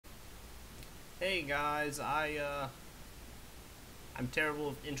Hey guys, I'm terrible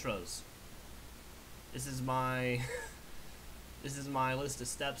with intros. This is my this is my list of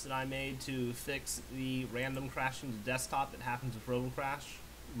steps that I made to fix the random crashing to desktop that happens with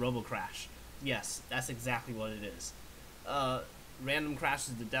Robocrash. Yes, that's exactly what it is. Uh, Random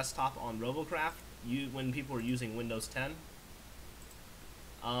crashes to desktop on Robocraft. When people are using Windows 10.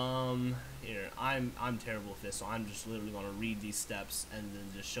 Here I'm terrible with this, so I'm just literally gonna read these steps and then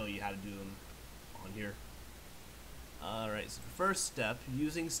just show you how to do them on here. Alright, so the first step,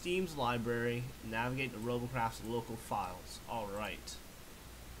 using Steam's library, navigate to Robocraft's local files. Alright.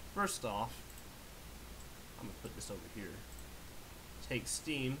 First off, I'm going to put this over here. Take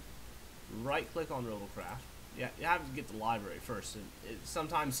Steam, right click on Robocraft. Yeah, you have to get the library first.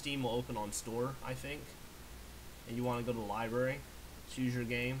 Sometimes Steam will open on store, I think. And you want to go to the library, choose your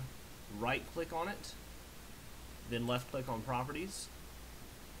game, right click on it, then left click on properties,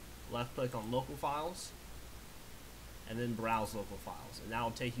 left click on local files, and then browse local files, and that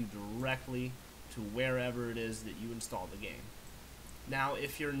will take you directly to wherever it is that you installed the game. Now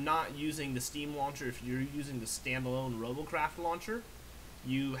if you're not using the Steam launcher, if you're using the standalone Robocraft launcher,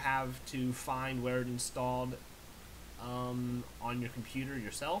 you have to find where it's installed on your computer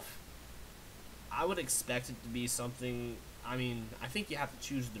yourself. I would expect it to be something, I think you have to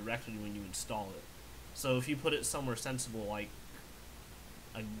choose the directory when you install it. So if you put it somewhere sensible, like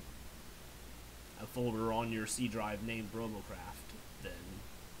a folder on your C drive named Robocraft, then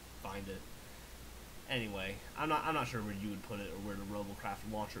find it. Anyway, I'm not sure where you would put it or where the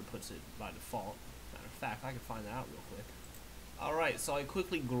Robocraft launcher puts it by default. Matter of fact, I can find that out real quick. Alright, so I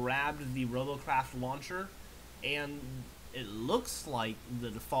quickly grabbed the Robocraft launcher, and it looks like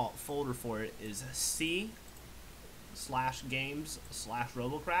the default folder for it is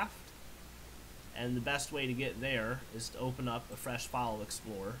C/games/Robocraft. And the best way to get there is to open up a fresh file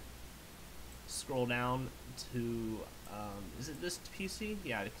explorer. Scroll down to, is it this PC?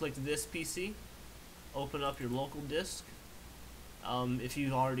 Yeah, click this PC. Open up your local disk. If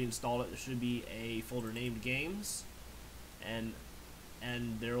you've already installed it, there should be a folder named Games, and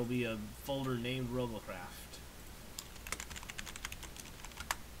there will be a folder named Robocraft.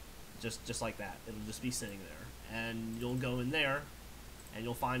 Just like that. It'll just be sitting there, and you'll go in there, and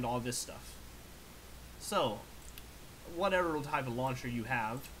you'll find all this stuff. So, whatever type of launcher you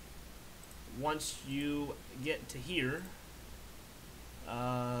have, once you get to here,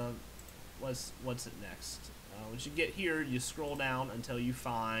 what's it next? Once you get here, you scroll down until you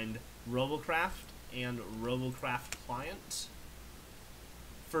find Robocraft and Robocraft Client.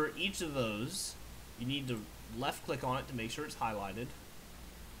 For each of those, you need to left click on it to make sure it's highlighted.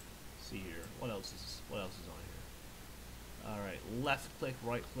 Let's see here, what else is on here? Alright, left click,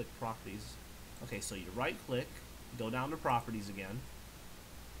 right click, properties. Okay, so you right click, go down to properties again.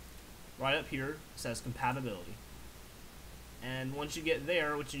 Right up here says compatibility, and once you get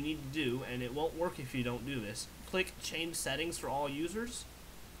there, what you need to do, and it won't work if you don't do this, click change settings for all users.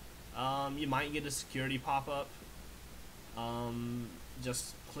 You might get a security pop-up.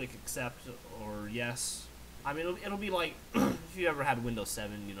 Just click accept or yes. It'll be like if you ever had Windows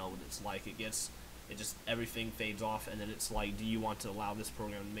 7, you know what it's like. Everything fades off, and then it's like, do you want to allow this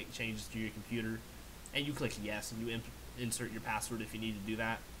program to make changes to your computer? And you click yes, and you insert your password if you need to do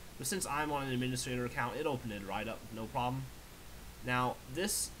that. But since I'm on an administrator account, it opened it right up, no problem. Now,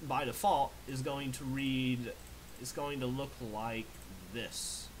 this, by default, is going to look like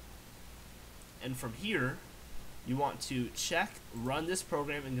this. And from here, you want to check Run this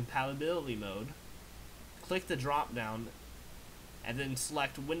program in compatibility mode, click the drop down, and then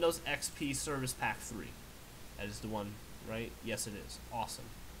select Windows XP Service Pack 3. That is the one, right? Yes, it is. Awesome.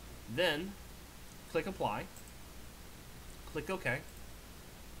 Then, click Apply, click OK,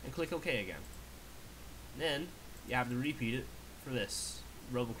 and click OK again. Then you have to repeat it for this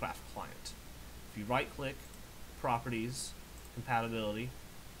Robocraft client. If you right click, properties, compatibility,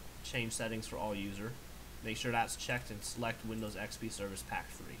 change settings for all user, make sure that's checked and select Windows XP Service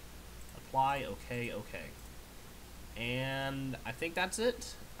Pack 3. Apply, OK, OK. And I think that's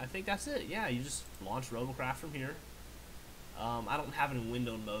it. Yeah, you just launch Robocraft from here. I don't have it in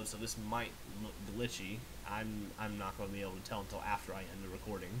window mode, so this might look glitchy. I'm not going to be able to tell until after I end the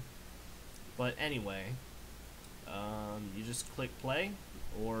recording. But anyway, you just click play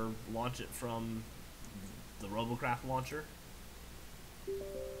or launch it from the Robocraft launcher,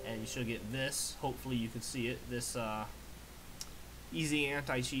 and you should get this. Hopefully you can see it. This easy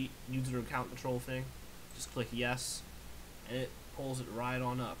anti-cheat user account control thing. Just click yes, and it pulls it right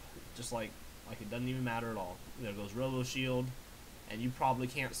on up, just like it doesn't even matter at all. There goes RoboShield, and you probably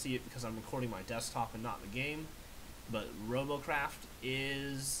can't see it because I'm recording my desktop and not the game, but Robocraft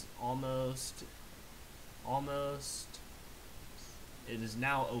is almost, it is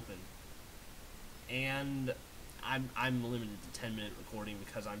now open. And I'm limited to 10-minute recording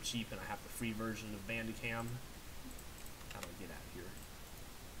because I'm cheap and I have the free version of Bandicam. How do I get out here?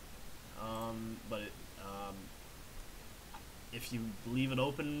 If you leave it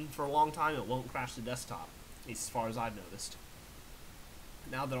open for a long time, it won't crash the desktop, at least as far as I've noticed.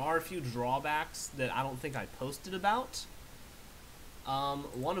 Now, there are a few drawbacks that I don't think I posted about.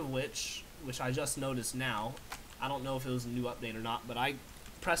 One of which I just noticed now, I don't know if it was a new update or not, but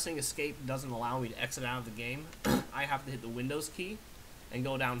pressing escape doesn't allow me to exit out of the game. I have to hit the Windows key and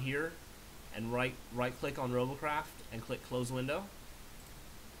go down here and right click on Robocraft and click close window.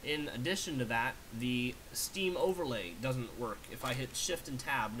 In addition to that, the Steam overlay doesn't work. If I hit shift and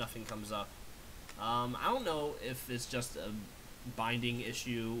tab, nothing comes up. I don't know if it's just a binding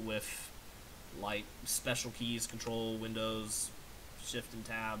issue with like special keys, control, Windows, shift and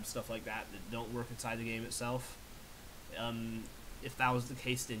tab, stuff like that don't work inside the game itself. If that was the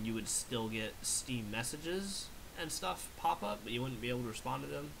case, then you would still get Steam messages and stuff pop up, but you wouldn't be able to respond to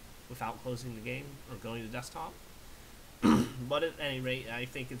them without closing the game or going to desktop. But at any rate, I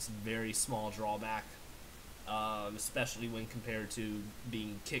think it's a very small drawback, especially when compared to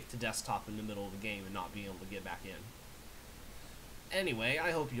being kicked to desktop in the middle of the game and not being able to get back in. Anyway,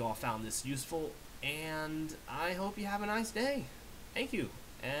 I hope you all found this useful, and I hope you have a nice day. Thank you,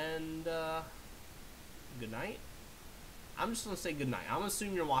 and good night. I'm just going to say good night. I'm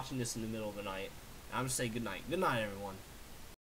assuming you're watching this in the middle of the night. I'm going to say good night. Good night, everyone.